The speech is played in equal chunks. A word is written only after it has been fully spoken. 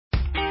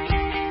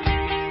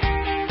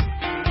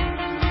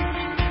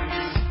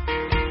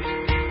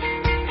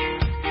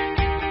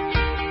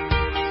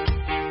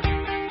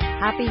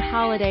Happy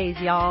holidays,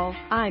 y'all!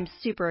 I'm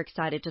super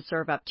excited to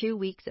serve up 2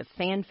 weeks of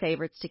fan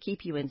favorites to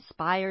keep you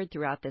inspired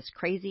throughout this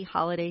crazy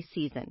holiday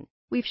season.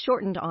 We've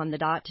shortened On the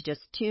Dot to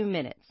just 2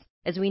 minutes,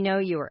 as we know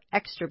you are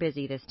extra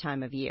busy this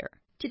time of year.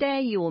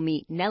 Today you will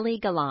meet Nellie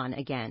Galan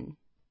again.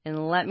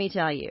 And let me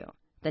tell you,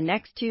 the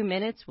next 2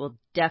 minutes will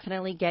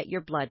definitely get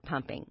your blood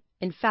pumping.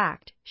 In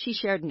fact, she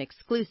shared an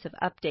exclusive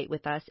update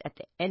with us at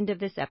the end of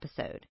this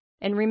episode.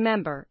 And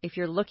remember, if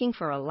you're looking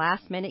for a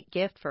last-minute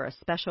gift for a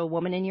special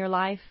woman in your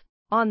life,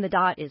 On the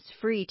Dot is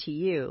free to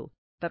you,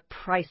 but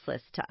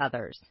priceless to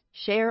others.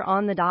 Share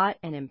On the Dot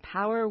and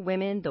empower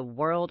women the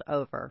world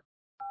over.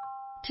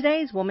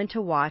 Today's woman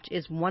to watch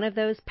is one of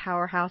those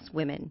powerhouse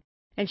women,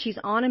 and she's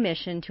on a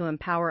mission to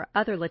empower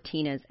other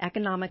Latinas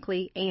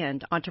economically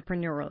and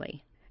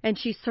entrepreneurially. And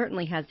she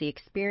certainly has the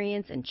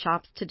experience and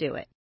chops to do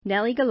it.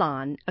 Nellie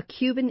Galan, a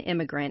Cuban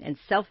immigrant and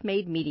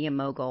self-made media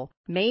mogul,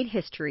 made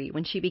history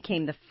when she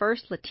became the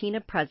first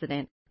Latina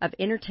president of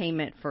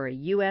entertainment for a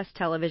U.S.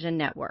 television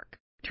network,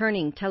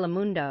 turning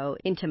Telemundo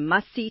into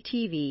must-see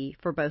TV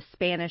for both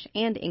Spanish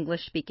and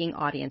English-speaking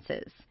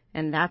audiences.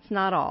 And that's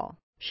not all.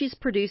 She's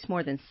produced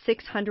more than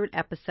 600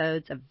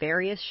 episodes of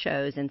various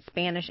shows in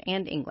Spanish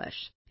and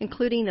English,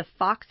 including the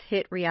Fox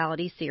hit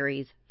reality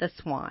series, The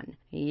Swan.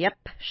 Yep,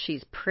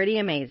 she's pretty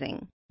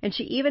amazing. And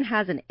she even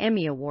has an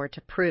Emmy Award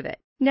to prove it.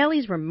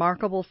 Nellie's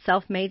remarkable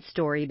self-made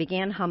story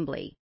began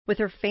humbly, with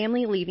her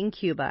family leaving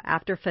Cuba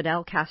after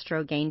Fidel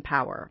Castro gained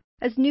power.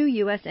 As new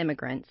U.S.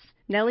 immigrants,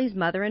 Nellie's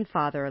mother and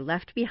father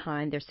left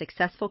behind their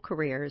successful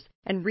careers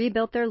and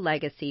rebuilt their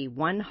legacy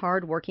one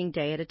hard-working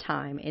day at a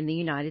time in the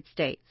United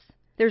States.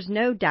 There's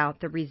no doubt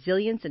the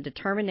resilience and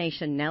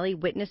determination Nellie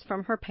witnessed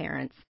from her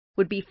parents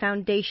would be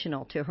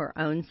foundational to her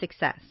own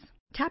success.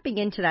 Tapping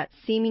into that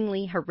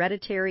seemingly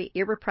hereditary,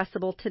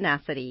 irrepressible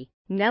tenacity,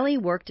 Nellie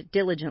worked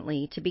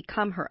diligently to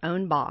become her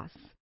own boss,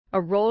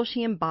 a role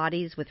she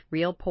embodies with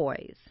real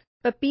poise.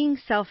 But being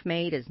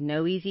self-made is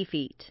no easy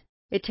feat.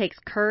 It takes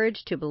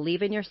courage to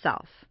believe in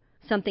yourself,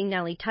 something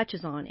Nellie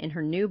touches on in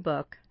her new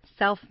book,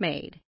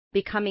 Self-Made,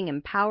 Becoming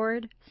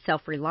Empowered,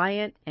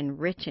 Self-Reliant, and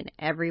Rich in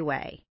Every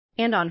Way,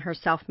 and on her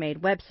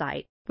Self-Made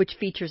website, which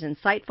features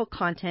insightful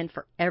content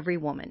for every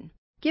woman.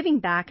 Giving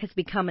back has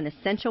become an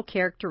essential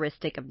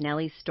characteristic of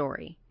Nellie's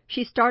story.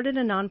 She started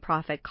a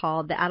nonprofit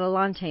called the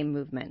Adelante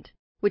Movement,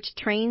 which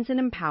trains and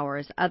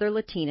empowers other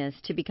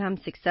Latinas to become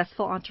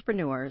successful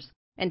entrepreneurs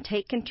and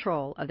take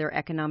control of their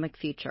economic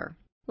future.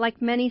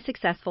 Like many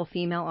successful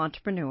female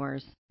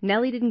entrepreneurs,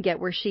 Nellie didn't get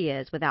where she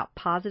is without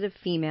positive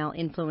female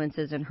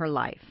influences in her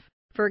life.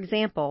 For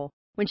example,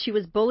 when she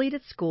was bullied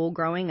at school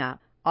growing up,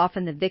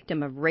 often the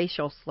victim of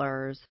racial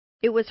slurs,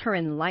 it was her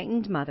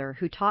enlightened mother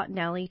who taught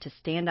Nellie to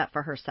stand up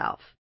for herself,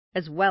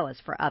 as well as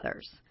for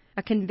others,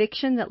 a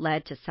conviction that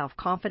led to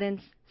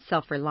self-confidence,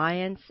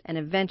 self-reliance, and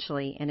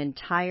eventually an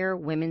entire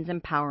women's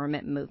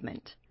empowerment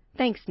movement.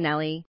 Thanks,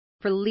 Nellie,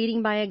 for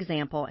leading by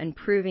example and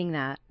proving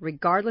that,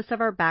 regardless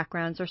of our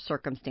backgrounds or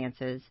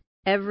circumstances,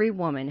 every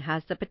woman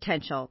has the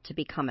potential to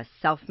become a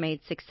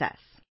self-made success.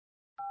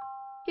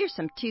 Here's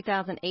some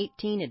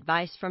 2018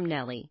 advice from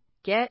Nellie.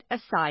 Get a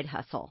side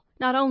hustle.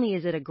 Not only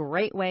is it a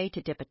great way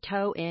to dip a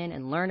toe in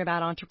and learn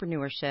about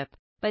entrepreneurship,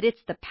 but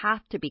it's the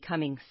path to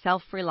becoming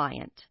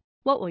self-reliant.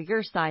 What will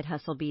your side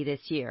hustle be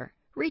this year?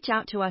 Reach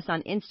out to us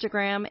on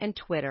Instagram and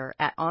Twitter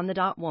at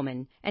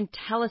OnTheDotWoman and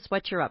tell us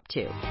what you're up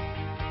to.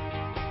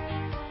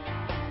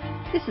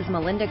 This is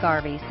Melinda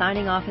Garvey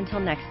signing off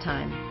until next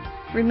time.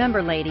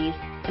 Remember, ladies,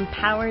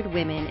 empowered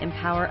women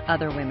empower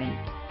other women.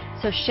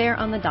 So share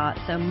On the Dot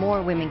so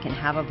more women can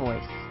have a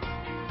voice.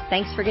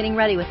 Thanks for getting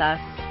ready with us.